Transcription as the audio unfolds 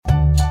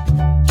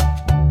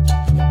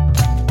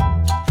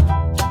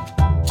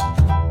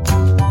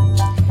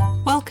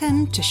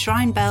Welcome to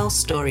Shrine Bell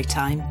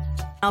Storytime.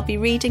 I'll be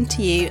reading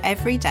to you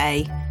every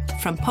day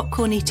from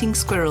Popcorn Eating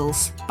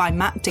Squirrels by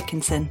Matt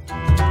Dickinson.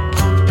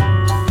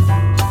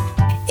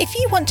 If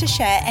you want to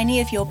share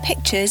any of your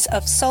pictures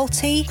of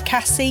Salty,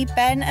 Cassie,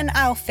 Ben and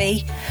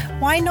Alfie,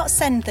 why not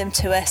send them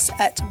to us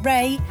at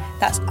Ray,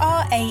 that's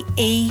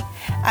RAE,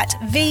 at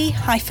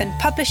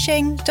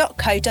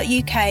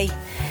v-publishing.co.uk,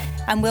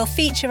 and we'll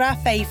feature our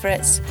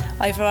favourites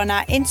over on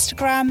our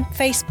Instagram,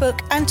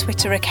 Facebook and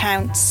Twitter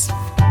accounts.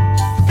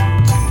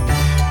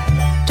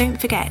 Don't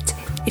forget,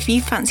 if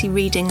you fancy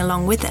reading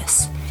along with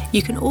us,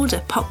 you can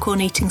order Popcorn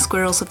Eating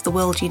Squirrels of the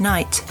World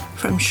Unite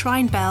from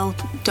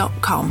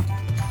shrinebell.com.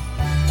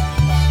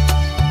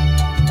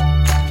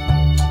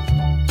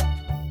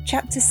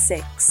 Chapter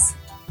 6.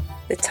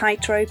 The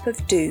Tightrope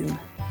of Doom.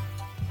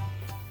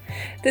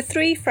 The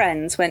three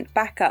friends went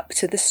back up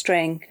to the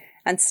string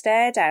and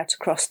stared out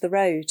across the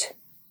road.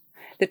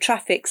 The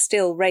traffic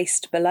still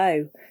raced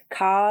below.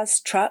 Cars,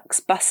 trucks,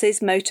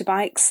 buses,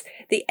 motorbikes.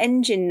 The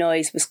engine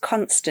noise was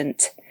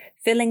constant,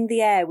 filling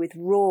the air with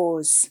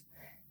roars.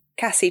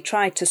 Cassie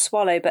tried to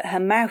swallow, but her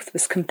mouth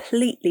was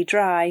completely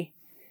dry.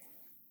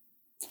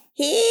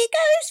 "Here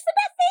goes for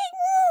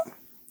nothing!"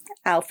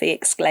 Alfie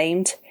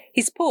exclaimed.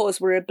 His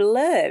paws were a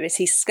blur as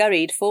he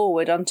scurried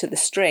forward onto the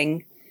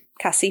string.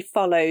 Cassie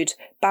followed,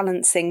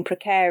 balancing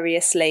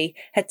precariously,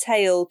 her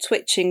tail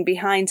twitching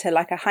behind her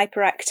like a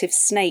hyperactive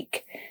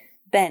snake.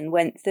 Ben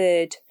went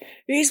third.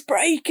 "He's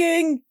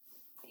breaking!"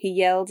 he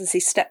yelled as he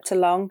stepped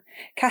along.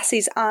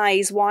 Cassie's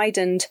eyes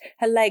widened,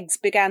 her legs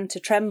began to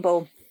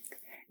tremble.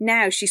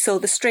 Now she saw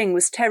the string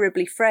was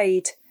terribly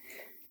frayed.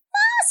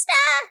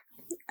 "Faster!"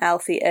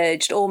 Alfie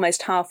urged,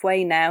 almost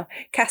halfway now.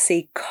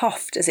 Cassie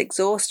coughed as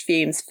exhaust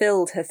fumes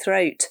filled her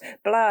throat.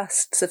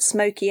 Blasts of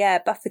smoky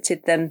air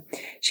buffeted them.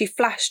 She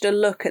flashed a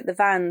look at the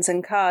vans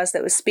and cars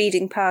that were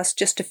speeding past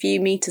just a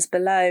few metres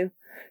below.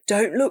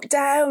 "Don't look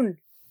down!"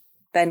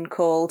 Ben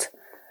called.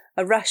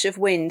 A rush of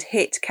wind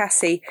hit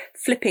Cassie,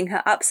 flipping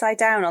her upside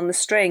down on the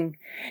string.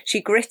 She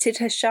gritted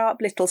her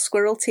sharp little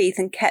squirrel teeth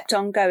and kept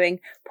on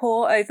going,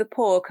 paw over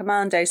paw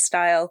commando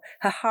style,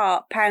 her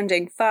heart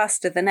pounding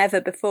faster than ever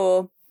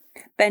before.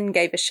 Ben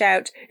gave a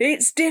shout.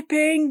 "It's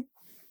dipping!"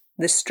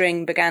 The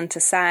string began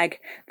to sag,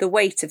 the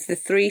weight of the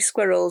three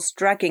squirrels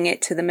dragging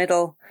it to the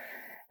middle.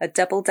 A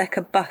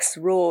double-decker bus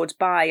roared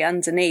by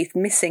underneath,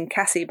 missing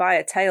Cassie by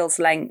a tail's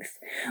length.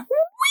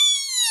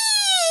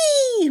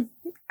 "Whee!"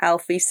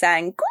 Alfie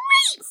sang. "Great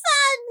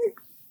fun!"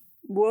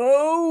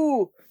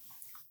 "Whoa!"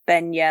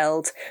 Ben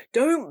yelled.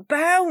 "Don't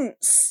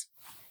bounce!"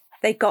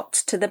 They got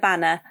to the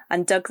banner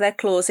and dug their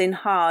claws in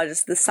hard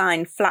as the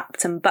sign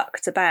flapped and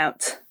bucked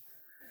about.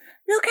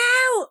 "Look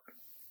out!"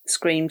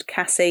 screamed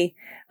Cassie.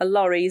 A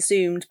lorry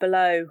zoomed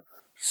below.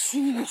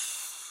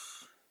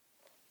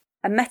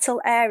 A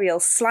metal aerial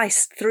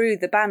sliced through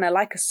the banner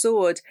like a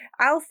sword.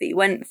 Alfie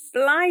went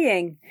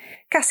flying.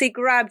 Cassie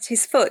grabbed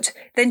his foot,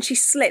 then she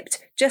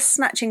slipped, just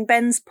snatching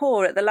Ben's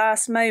paw at the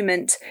last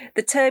moment.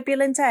 The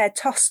turbulent air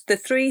tossed the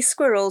three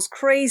squirrels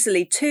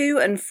crazily to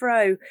and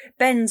fro,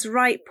 Ben's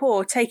right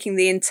paw taking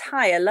the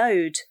entire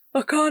load.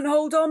 "I can't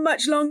hold on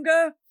much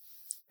longer,"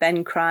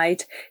 Ben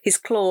cried. His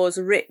claws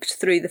ripped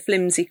through the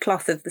flimsy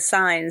cloth of the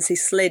sign as he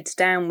slid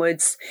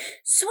downwards.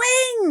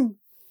 "Swing!"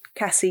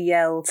 Cassie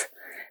yelled.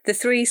 The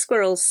three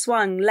squirrels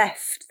swung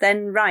left,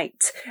 then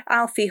right.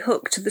 Alfie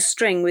hooked the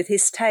string with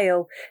his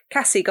tail.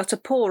 Cassie got a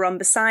paw on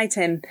beside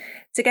him.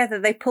 Together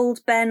they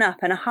pulled Ben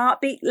up, and a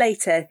heartbeat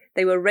later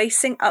they were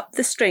racing up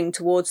the string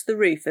towards the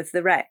roof of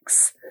the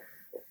Rex.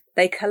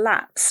 They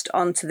collapsed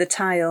onto the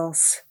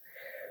tiles.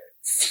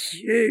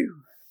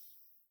 "Phew!"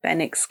 Ben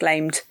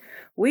exclaimed.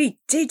 "We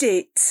did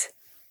it!"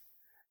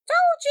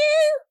 "Told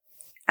you!"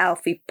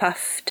 Alfie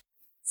puffed.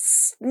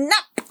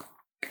 Snap!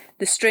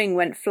 The string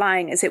went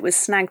flying as it was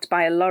snagged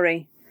by a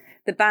lorry.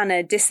 The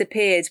banner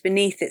disappeared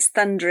beneath its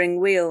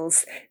thundering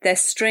wheels. Their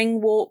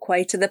string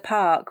walkway to the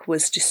park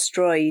was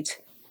destroyed.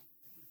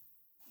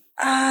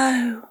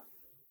 "Oh,"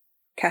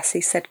 Cassie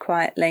said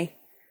quietly.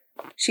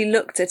 She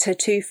looked at her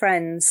two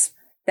friends,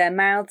 their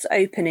mouths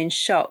open in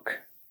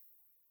shock.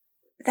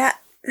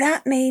 That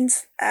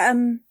means,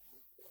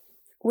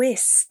 we're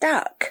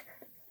stuck.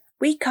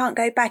 We can't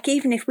go back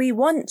even if we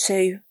want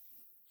to."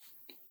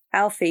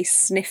 Alfie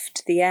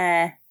sniffed the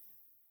air.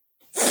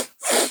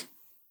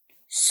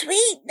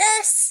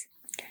 "Sweetness!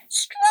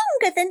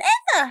 Stronger than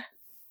ever!"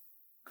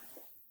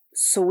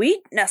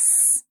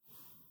 "Sweetness,"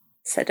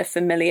 said a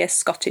familiar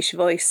Scottish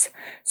voice.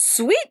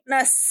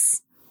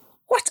 "Sweetness!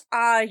 What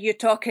are you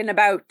talking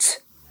about?"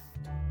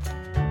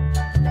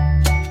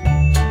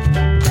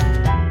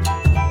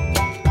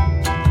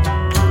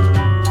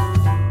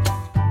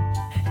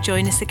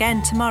 Join us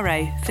again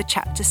tomorrow for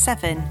Chapter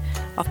 7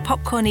 of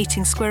Popcorn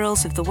Eating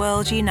Squirrels of the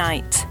World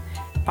Unite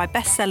by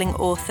best-selling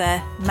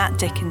author Matt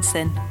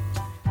Dickinson.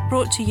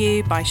 Brought to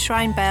you by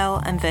Shrine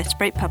Bell and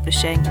Vertebrate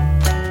Publishing.